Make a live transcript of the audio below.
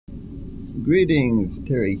Greetings,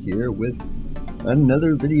 Terry here with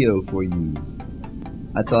another video for you.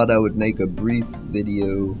 I thought I would make a brief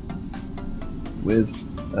video with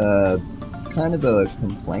kind of a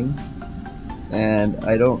complaint, and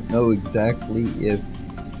I don't know exactly if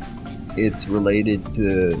it's related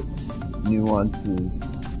to Nuance's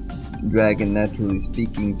Dragon Naturally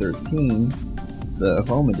Speaking 13, the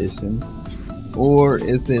Home Edition, or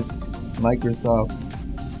if it's Microsoft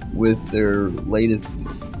with their latest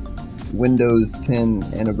Windows 10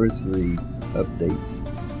 anniversary update.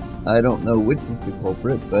 I don't know which is the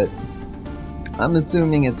culprit, but I'm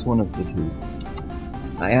assuming it's one of the two.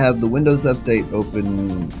 I have the Windows Update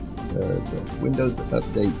open, the Windows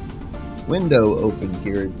Update window open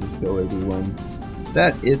here to show everyone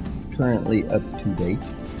that it's currently up to date.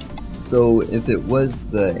 So if it was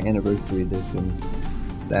the anniversary edition,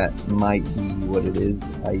 that might be what it is.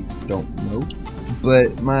 I don't know.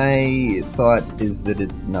 But my thought is that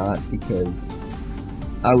it's not, because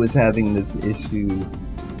I was having this issue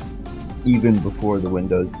even before the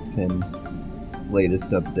Windows 10 latest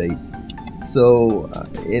update. So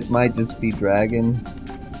it might just be Dragon,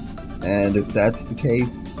 and if that's the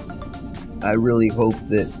case, I really hope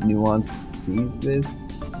that Nuance sees this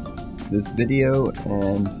video,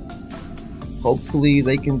 and hopefully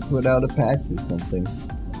they can put out a patch or something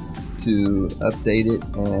to update it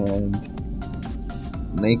and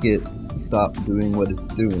make it stop doing what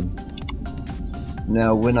it's doing.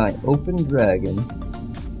 Now when I open Dragon,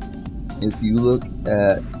 if you look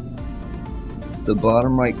at the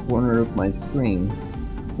bottom right corner of my screen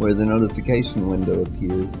where the notification window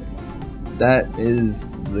appears, that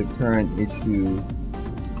is the current issue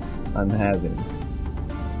I'm having.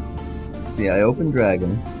 See, I open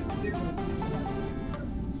Dragon,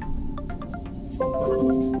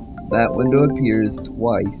 that window appears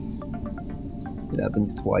twice. It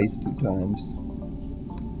happens twice, 2 times.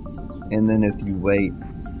 And then if you wait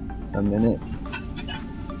a minute,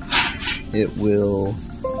 it will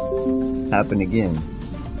happen again.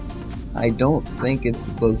 I don't think it's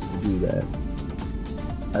supposed to do that.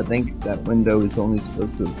 I think that window is only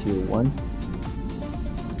supposed to appear once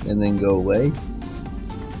and then go away.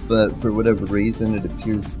 But for whatever reason, it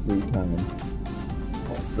appears 3 times.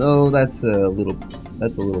 So that's a little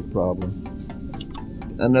problem.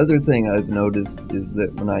 Another thing I've noticed is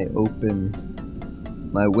that when I open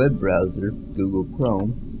my web browser, Google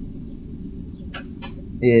Chrome,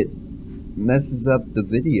 it messes up the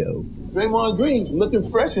video. Draymond Green looking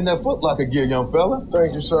fresh in that Foot Locker gear, young fella.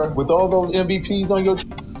 Thank you, sir. With all those MVPs on your...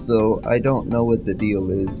 So I don't know what the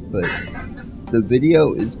deal is, but the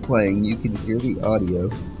video is playing, you can hear the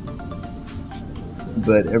audio,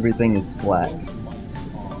 but everything is black.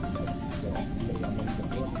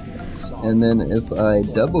 And then if I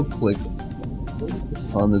double click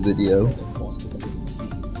on the video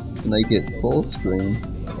to make it full screen,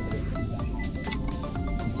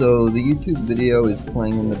 so the YouTube video is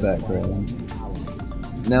playing in the background.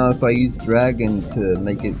 Now if I use Dragon to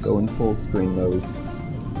make it go in full screen mode,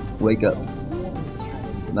 wake up,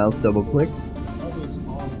 mouse double click,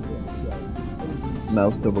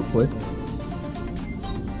 mouse double click.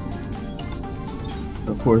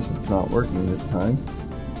 Of course it's not working this time.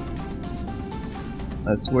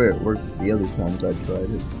 I swear it worked the other times I tried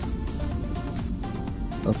it.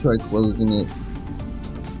 I'll try closing it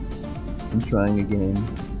and trying again.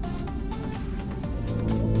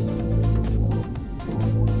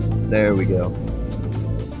 There we go.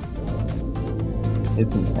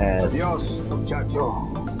 It's an ad.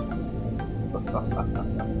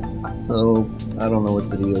 So, I don't know what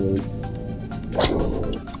the deal is.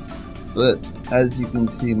 But, as you can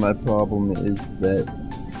see, my problem is that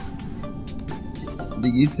the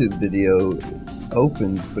YouTube video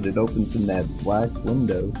opens, but it opens in that black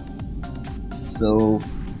window. So,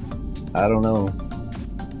 I don't know.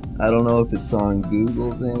 I don't know if it's on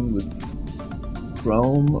Google's end with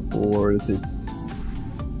Chrome, or if it's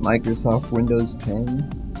Microsoft Windows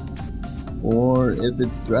 10, or if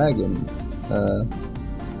it's Dragon.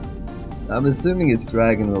 I'm assuming it's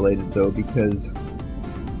Dragon related though, because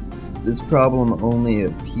this problem only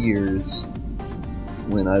appears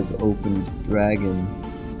when I've opened Dragon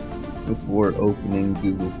before opening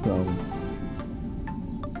Google Chrome.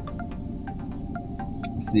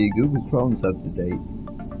 See, Google Chrome's up to date.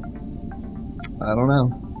 I don't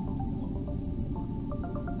know.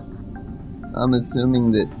 I'm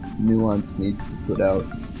assuming that Nuance needs to put out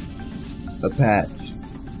a patch,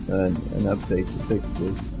 an update to fix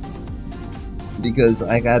this. Because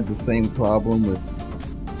I had the same problem with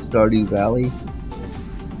Stardew Valley.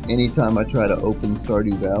 Anytime I try to open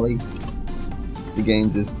Stardew Valley, the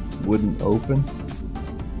game just wouldn't open.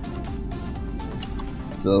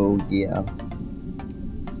 So yeah.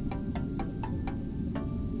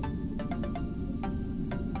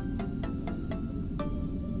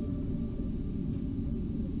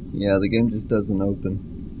 Yeah, the game just doesn't open.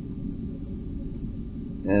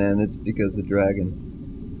 And it's because of Dragon.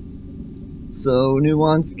 So,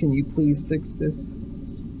 Nuance, can you please fix this?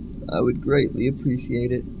 I would greatly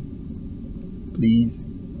appreciate it. Please.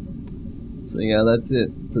 So yeah, that's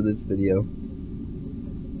it for this video.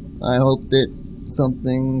 I hope that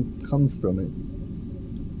something comes from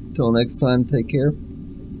it. Till next time, take care,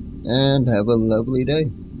 and have a lovely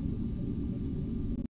day.